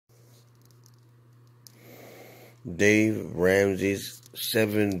Dave Ramsey's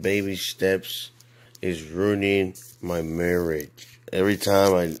 7 baby steps is ruining my marriage. Every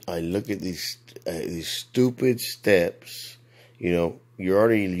time I look at these stupid steps, you're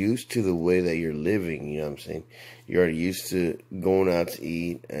already used to the way that you're living, you know what I'm saying? You're already used to going out to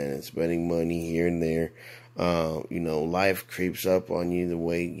eat and spending money here and there. Life creeps up on you the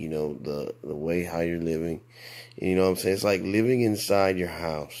way, the way how you're living. And you know what I'm saying? It's like living inside your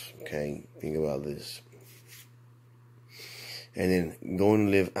house, okay? Think about this. And then going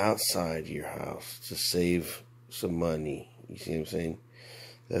to live outside your house to save some money. You see what I'm saying?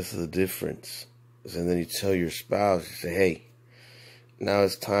 That's the difference. And then you tell your spouse, you say, hey, now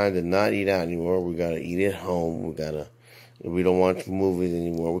it's time to not eat out anymore. We got to eat at home. We don't watch movies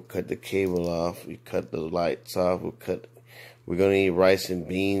anymore. We cut the cable off. We cut the lights off. We're going to eat rice and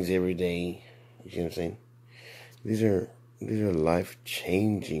beans every day. You see what I'm saying? These are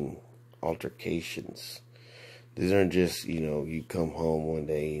life-changing altercations. These aren't just, you come home one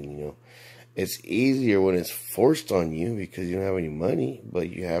day and, it's easier when it's forced on you because you don't have any money, but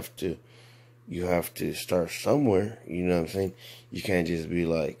you have to start somewhere, you know what I'm saying? You can't just be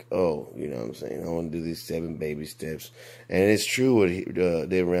like, oh, you know what I'm saying, I want to do these 7 baby steps. And it's true what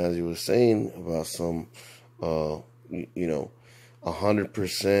Dave Ramsey was saying about some,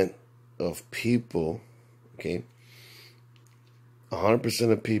 100% of people, okay?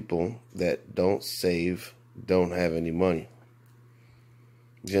 100% of people that don't save don't have any money.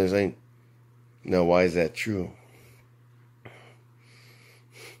 You know what I'm saying? Now, why is that true?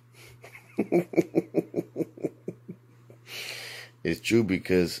 It's true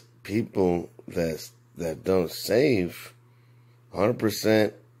because people that don't save,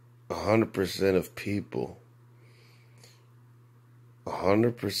 100% of people,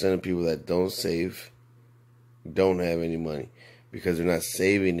 100% of people that don't save don't have any money because they're not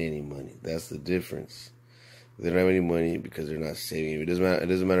saving any money. That's the difference. They don't have any money because they're not saving. It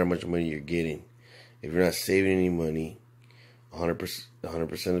doesn't matter how much money you're getting. If you're not saving any money,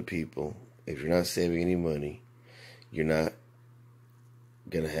 100% of people, if you're not saving any money, you're not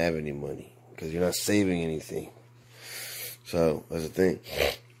going to have any money because you're not saving anything. So, that's the thing.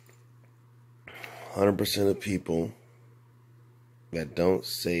 100% of people that don't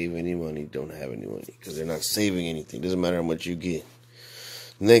save any money don't have any money because they're not saving anything. Doesn't matter how much you get.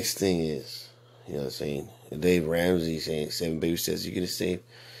 Next thing is, you know what I'm saying, Dave Ramsey saying 7 baby steps. You're going to save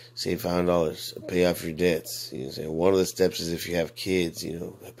 $500, pay off your debts. You know what I'm saying? One of the steps is if you have kids,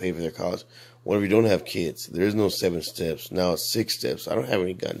 pay for their college. What if you don't have kids? There is no 7 steps. Now it's 6 steps. I don't have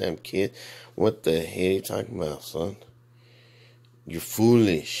any goddamn kid. What the hell are you talking about, son? You're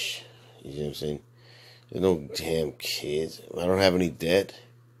foolish. You know what I'm saying? There's no damn kids. I don't have any debt.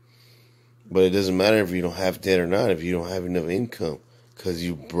 But it doesn't matter if you don't have debt or not, if you don't have enough income. Because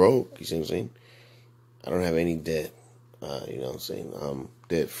you broke. You see what I'm saying? I don't have any debt. You know what I'm saying? I'm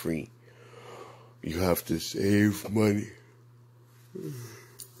debt free. You have to save money.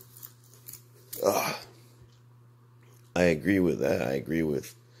 I agree with that. I agree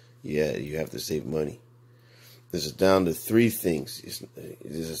with, you have to save money. This is down to 3 things.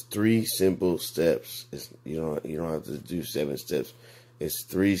 This is 3 simple steps. You don't have to do 7 steps. It's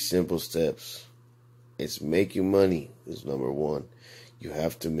 3 simple steps. It's making money is number 1. You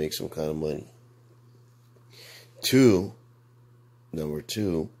have to make some kind of money. Number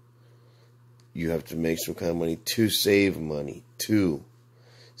 2, you have to make some kind of money to save money. To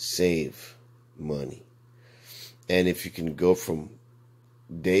save money. And if you can go from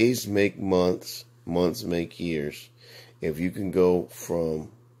days make months, months make years, if you can go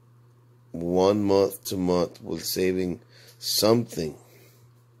from 1 month to month with saving something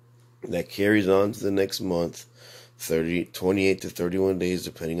that carries on to the next month, 28 to 31 days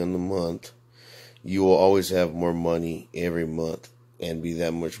depending on the month, you will always have more money every month and be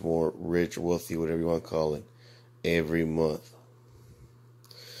that much more rich, wealthy, whatever you want to call it, every month.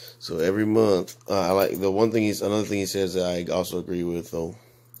 So every month, another thing he says that I also agree with though.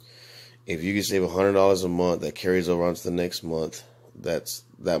 If you can save $100 a month that carries over onto the next month, that's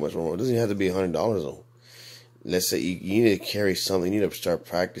that much more. It doesn't have to be $100 though. Let's say you need to carry something. You need to start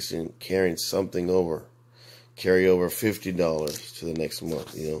practicing carrying something over. Carry over $50 to the next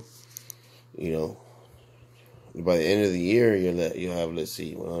month. By the end of the year, you'll have, let's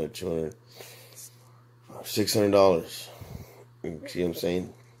see, $100, $200, $600. You see what I'm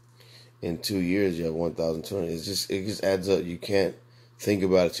saying? In 2 years, you have $1,200. It just adds up. You can't think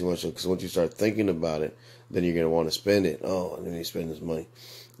about it too much because once you start thinking about it, then you're gonna want to spend it. Oh, let me spend this money.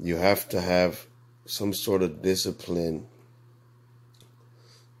 You have to have some sort of discipline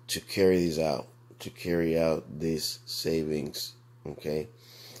to carry these out, to carry out these savings. Okay,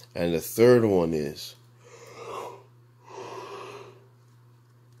 and the third one is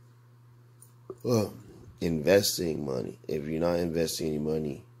investing money. If you're not investing any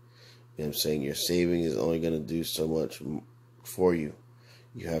money, you know what I'm saying, your saving is only going to do so much for you.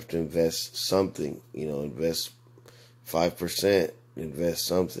 You have to invest something, invest 5%, invest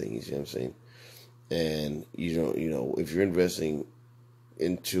something, you see what I'm saying? And if you're investing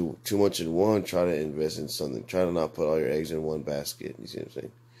into too much in one, try to invest in something. Try to not put all your eggs in one basket, you see what I'm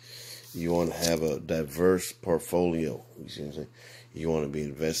saying? You want to have a diverse portfolio, you see what I'm saying? You want to be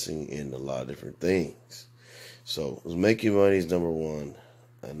investing in a lot of different things. So making money is number one.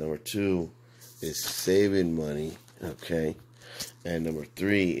 And number two is saving money, okay? And number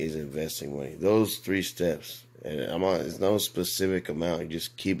three is investing money. Those 3 steps. And it's not a specific amount. You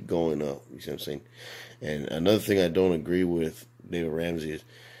just keep going up. You see what I'm saying? And another thing I don't agree with David Ramsey is,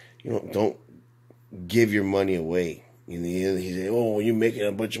 don't give your money away. In the end, he said, "Oh, when you're making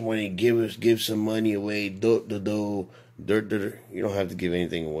a bunch of money, give some money away. You don't have to give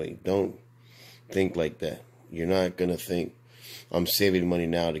anything away. Don't think like that. You're not gonna think, I'm saving money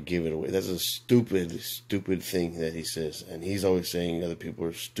now to give it away." That's a stupid thing that he says. And he's always saying other people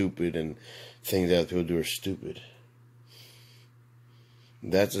are stupid and things that other people do are stupid.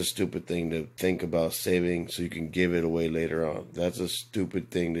 That's a stupid thing to think about, saving so you can give it away later on. That's a stupid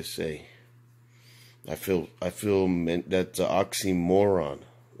thing to say. I feel that's an oxymoron,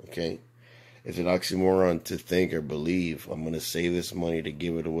 okay? It's an oxymoron to think or believe, I'm going to save this money to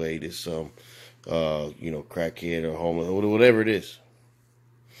give it away to some crackhead or homeless, whatever it is.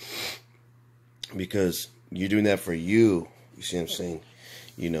 Because you're doing that for you. You see what I'm saying?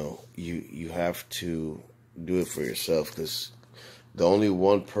 You have to do it for yourself, because the only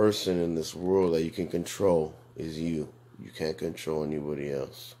one person in this world that you can control is you. You can't control anybody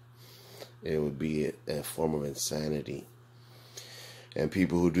else. It would be a form of insanity. And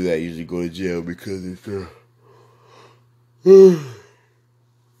people who do that usually go to jail because it's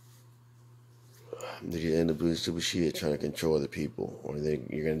they end up doing stupid shit trying to control other people, or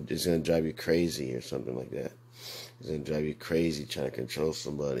it's gonna drive you crazy or something like that. It's gonna drive you crazy trying to control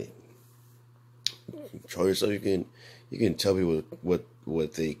somebody. Control yourself. You can tell people what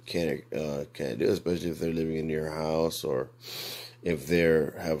they can't do, especially if they're living in your house or if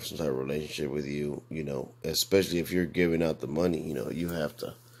they're have some type of relationship with you. Especially if you're giving out the money. You have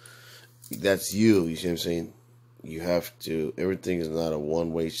to. That's you. You see what I'm saying? You have to. Everything is not a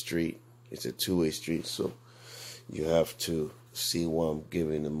one-way street. It's a two-way street. So you have to see what I'm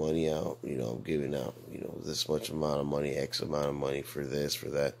giving the money out. I'm giving out, this much amount of money, X amount of money for this,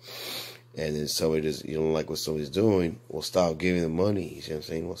 for that. And then somebody you don't like what somebody's doing, well, stop giving them money. You see what I'm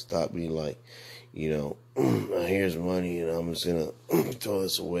saying? Well, stop being like, here's money, and I'm just going to throw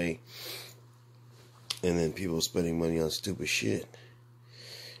this away. And then people spending money on stupid shit.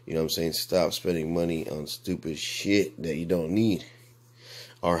 You know what I'm saying? Stop spending money on stupid shit that you don't need.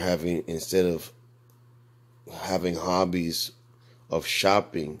 Or instead of having hobbies of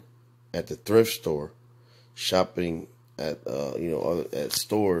shopping at the thrift store, shopping at at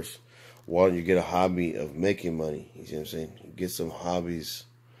stores, why don't you get a hobby of making money? You see what I'm saying? Get some hobbies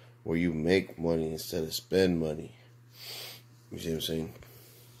where you make money instead of spend money. You see what I'm saying?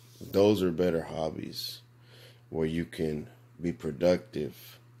 Those are better hobbies where you can be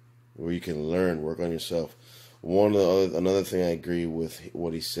productive, where you can learn, work on yourself. Another thing I agree with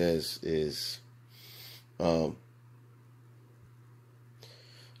what he says is 80%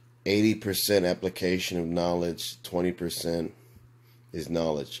 application of knowledge, 20% is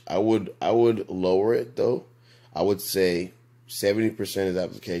knowledge. I would lower it though. I would say 70% is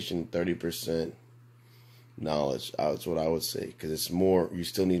application, 30% knowledge. That's what I would say, because it's more. You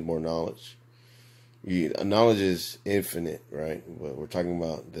still need more knowledge. Knowledge is infinite, right? But we're talking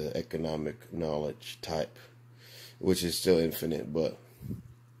about the economic knowledge type, which is still infinite, but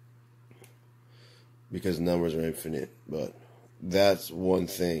because numbers are infinite. But that's one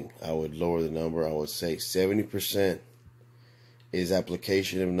thing. I would lower the number. I would say 70% is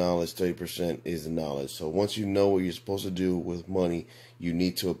application of knowledge, 30% is the knowledge. So once you know what you're supposed to do with money, you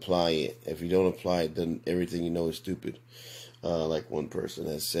need to apply it. If you don't apply it, then everything you know is stupid. Like one person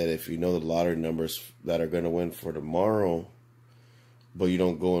has said, if you know the lottery numbers that are going to win for tomorrow, but you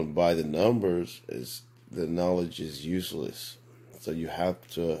don't go and buy the numbers, the knowledge is useless. So you have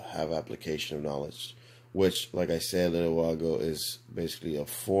to have application of knowledge, which, like I said a little while ago, is basically a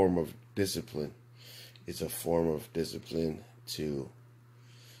form of discipline. It's a form of discipline to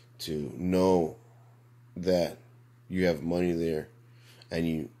know that you have money there, and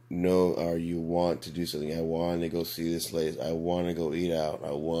you know, or you want to do something. I want to go see this place. I want to go eat out.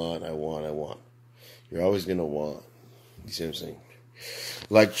 I want. You're always going to want. You see what I'm saying?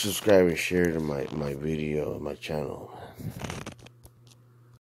 Like, subscribe, and share to my video, my channel.